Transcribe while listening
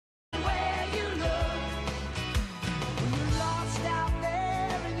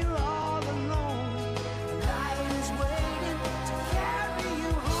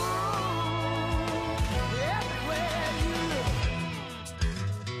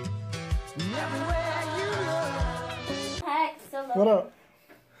Everywhere you look. Heck, so What up?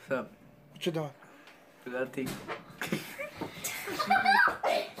 What's up? What you doing? Nothing. this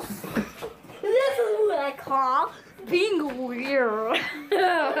is what I call being weird.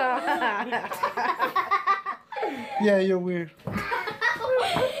 Yeah, you're weird.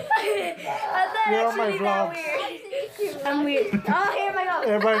 You're on my vlog. I'm weird. Oh, here I go.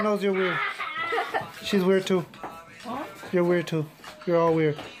 Everybody knows you're weird. She's weird too. Huh? You're weird too. You're all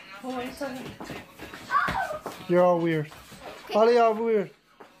weird. Oh, wait a second. You're all weird. All of y'all weird.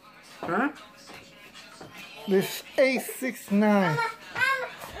 Huh? This Ace69,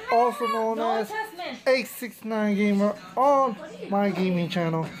 also known No as attachment. Ace69 Gamer on my gaming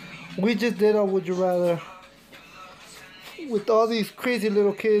channel. We just did a Would You Rather with all these crazy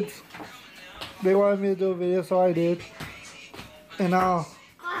little kids. They wanted me to do a video, so I did. And now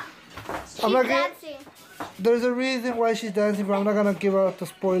I'm not gonna. There's a reason why she's dancing, but I'm not gonna give out the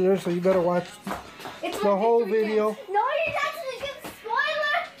spoilers. So you better watch the whole video. No, you're not going to give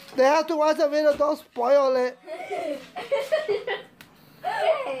spoiler. They have to watch the video. Don't spoil it.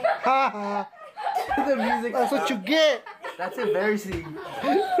 Haha. The music. That's what you get. That's embarrassing.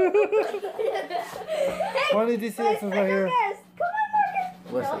 Funny DCX is right here. Come on, Marcus.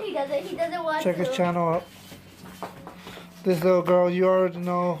 What's No, up? he doesn't. He doesn't want Check to. his channel out. This little girl, you already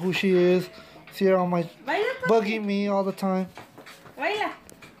know who she is. See her on my Baila, bugging me all the time. baila.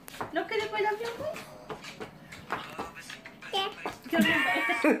 ¿No quieres bailar bien, pues?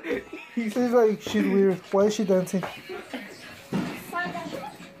 He says like she's weird. Why is she dancing?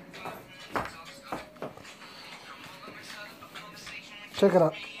 Check it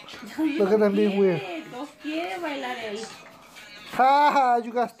out. Look at them being weird. No quiere bailar él. Ha,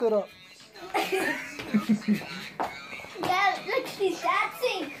 you got stood up. Yeah, look, she's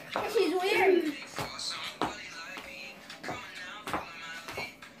dancing. She's weird.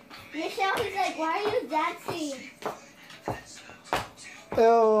 Michelle, he's like, why are you dancing?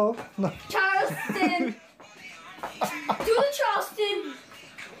 Oh, no. Charleston. Do the Charleston.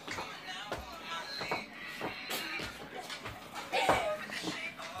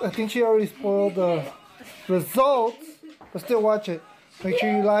 I think she already spoiled the results, but still watch it. Make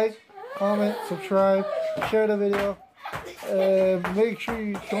sure you like, comment, subscribe, share the video, and make sure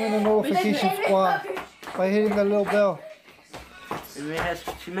you join the notification squad by hitting the little bell. She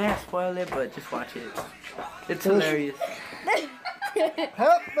may have spoiled it, but just watch it. It's hilarious.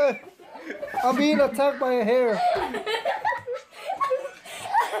 Help me! I'm being attacked by a hare.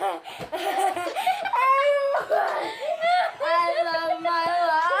 I love my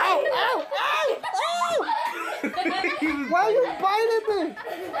life. Why are you biting me?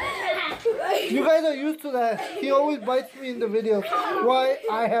 You guys are used to that. He always bites me in the videos. Why?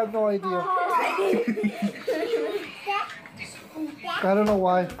 I have no idea. I don't know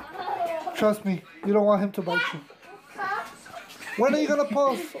why. Trust me, you don't want him to bite you. When are you gonna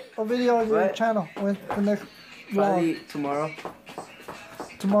post a video on your What? channel? When the next vlog? Probably tomorrow.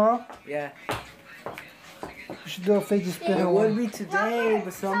 Tomorrow? Yeah. You should do a fidget It spinner would one. be today,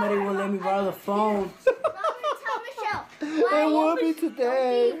 but somebody won't let me borrow the phone. Tell Michelle. It would be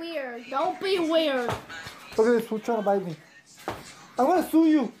today. Don't be weird. Don't be weird. Look at this, who's trying to bite me? I'm gonna sue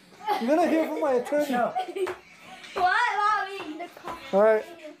you. You're gonna hear from my attorney. What, Mommy? They're Alright.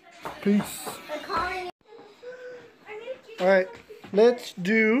 Peace. calling. Alright. Let's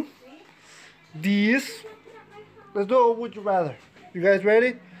do these. Let's do a Would You Rather. You guys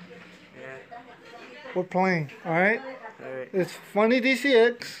ready? Yeah. We're playing. Alright? Alright. It's Funny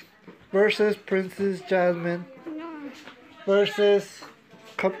DCX versus Princess Jasmine versus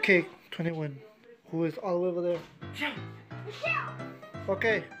Cupcake21, who is all over there. Michelle.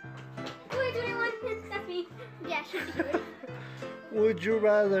 Okay. Wait, 21. That's me. Yeah, she's weird. Would you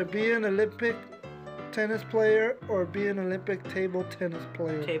rather be an Olympic tennis player or be an Olympic table tennis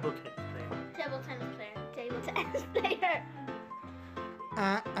player? Table tennis player. Table tennis player. Table tennis player.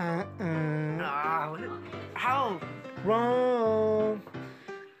 Ah, what? How? Wrong.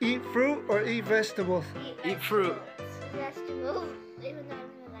 Eat fruit or eat vegetables? Eat fruit. Vegetables. Even though I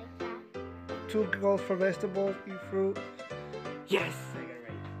don't really like that. 2 goals for vegetables, eat fruit. Yes. I got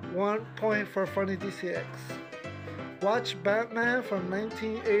it right. 1 point for Funny DCX. Watch Batman from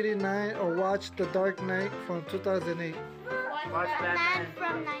 1989 or watch The Dark Knight from 2008. Watch Batman.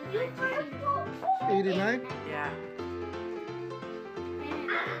 From 89? Yeah.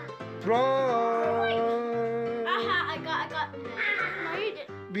 Wrong. Aha, I got. No, you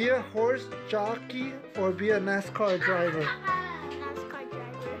didn't. Be a horse jockey or be a NASCAR driver? NASCAR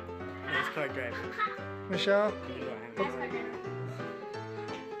driver. NASCAR driver. Michelle? NASCAR driver.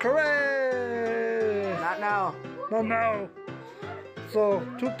 Correct! Not now. No. So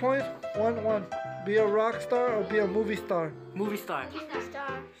 2 points, 1-1. Be a rock star or be a movie star? Movie star.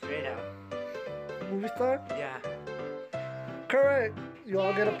 Star. Straight out. Movie star? Yeah. Correct. You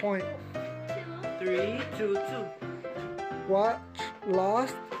all get a point. 3, 2, 2. Watch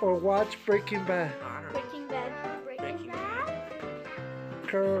Lost or watch Breaking Bad? I don't know. Breaking Bad. Breaking Bad.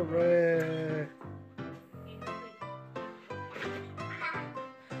 Correct.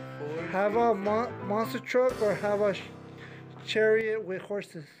 Have a monster truck or have a chariot with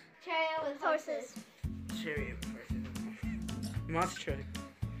horses? Chariot with horses. Chariot. Monster truck.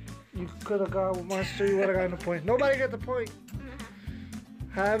 You could have got monster, you would have gotten a point. Nobody got the point.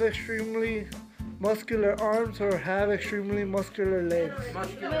 Have extremely muscular arms or have extremely muscular legs?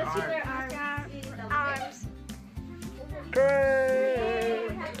 Muscular arm. Arms.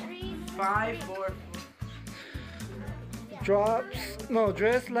 Correct. 5, 4.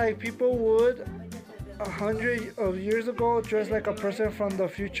 Dress like people would 100 of years ago. Dress like a person from the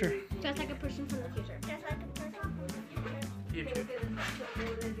future. Just like a person from the future. Just like a person from the future. Future.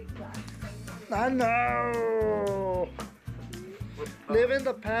 I know. Live in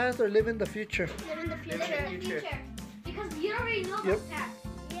the past or live in the future? Live in the future. Live in the future. Because you already know Yep. about that.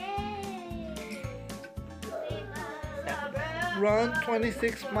 Yay! Run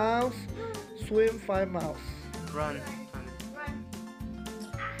 26 miles, swim 5 miles. Run. Run.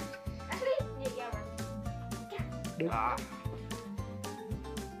 Actually, yeah, run. Ah.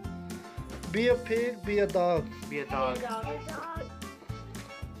 Be a pig, be a dog. Be a dog. A dog.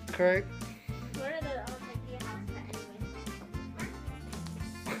 Correct. What are the dogs like? Do you have that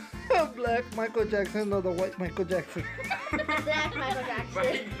anyway? Black Michael Jackson or the white Michael Jackson? Black Michael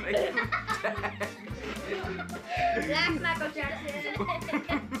Jackson. Black Michael Jackson.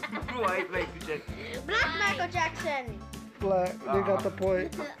 White Michael Jackson. Black Michael Jackson. Black, they got the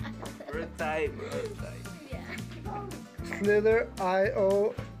point. We're tight, bro. Tight. Slither,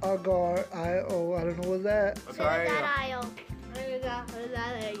 I-O, agar, I-O. I don't know what's that. Sorry. That aisle. What is that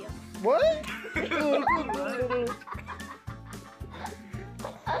aisle? What?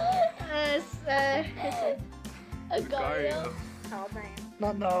 Gario. Oh,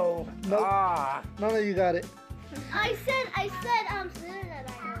 damn. No. Ah. None of you got it. I said, slither that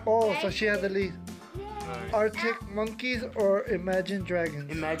aisle. Oh, so she had the lead. Yeah. Arctic monkeys or Imagine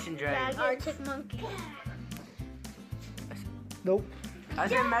Dragons? Imagine Dragons. Arctic monkey. Nope. I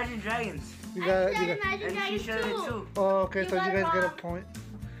said Imagine Dragons. You got it. And she said it too. Oh, okay, so You you got it guys get a wrong. point.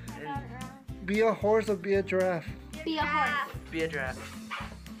 And Be a horse or be a giraffe? Be a horse. be a giraffe.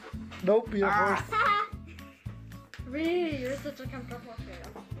 Nope, be a Ah. horse. Really? You're such a comfortable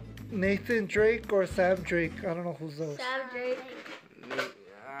girl. Nathan Drake or Sam Drake? I don't know who's those. Sam Drake.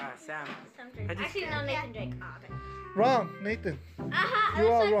 Sam. Sam Drake. I just- Actually, no, Nathan Drake. Oh, okay. Wrong, Nathan. Uh-huh. You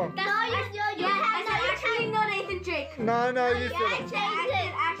are wrong. No, you actually know Nathan Drake. No, you I said changed it.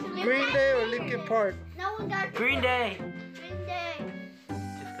 Actually. Green Day or Linkin Park? No one got Green Day. Green Day. Just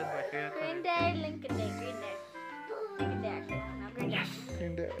because my favorite color. Green Day, Lincoln Day, Green Day. Lincoln Day, actually. No, Green Day.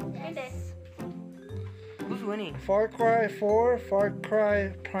 Green Day. Green Day. Who's winning? Far Cry 4, Far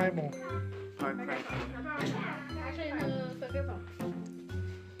Cry Primal. Far Cry. Actually, no, Focus on.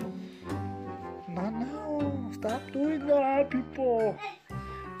 No. Stop doing that, people.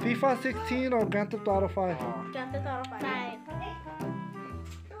 FIFA 16 or Grand Theft Auto 5? Grand Theft Auto 5.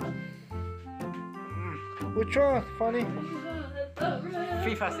 Which one? Funny?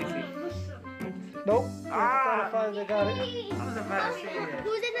 FIFA 16. Nope. Grand Theft Ah. Auto 5, they got it. I was about to say that.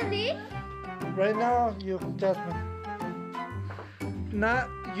 Who's in the lead? Right now, you, Jasmine. Not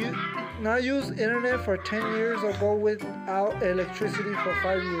use internet for 10 years or go without electricity for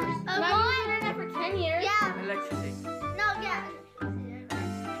 5 years. Not internet for 10 years? Yeah. Electricity. No, yeah.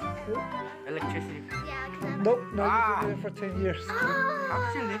 Electricity. Yeah, Nope, not Ah. use internet for 10 years. How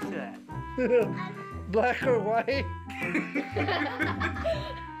could you live to that? Black or white?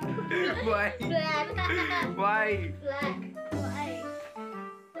 Why? Black. Why? Black. White.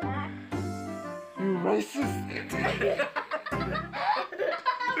 Black. You racist.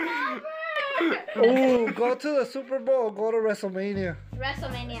 Oh, go to the Super Bowl or go to WrestleMania.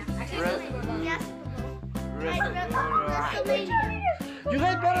 WrestleMania. Actually, Re- Super Bowl. Yeah, Super Bowl. WrestleMania. WrestleMania. You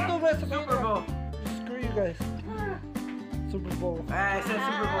guys better do WrestleMania. Super Bowl. Screw you guys. Super Bowl. I said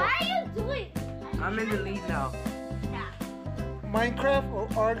Super Bowl. Why are you doing? I'm in the lead now. Minecraft or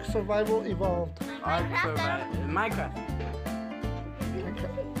Ark Survival Evolved? Minecraft.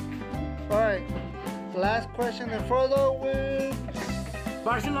 Alright. Last question and for the win.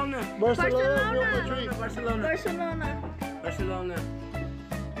 Barcelona. Barcelona, Real Madrid. Barcelona. Barcelona.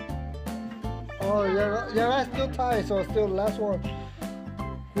 Oh, yeah, that's still tied, so still the last one.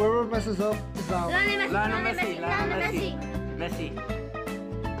 Whoever messes up is out. Lionel Messi. Messi.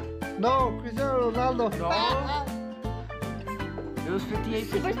 No, Cristiano Ronaldo. No. It was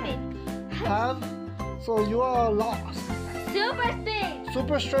 58%. Super speed. Ham. So you are lost. Super speed.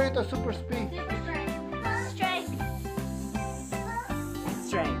 Super strength or super speed? Super strength. Strength.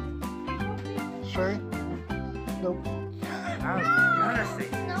 Strength. Strength? Nope. I was gonna say.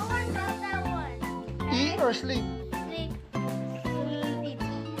 No one got that one. Eat or sleep? Sleep. Eat.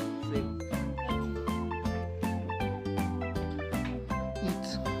 Sleep. Eat.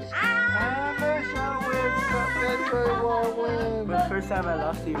 Ah! And Michelle wins. Cupcake21 wins. For the first time I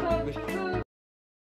lost to you.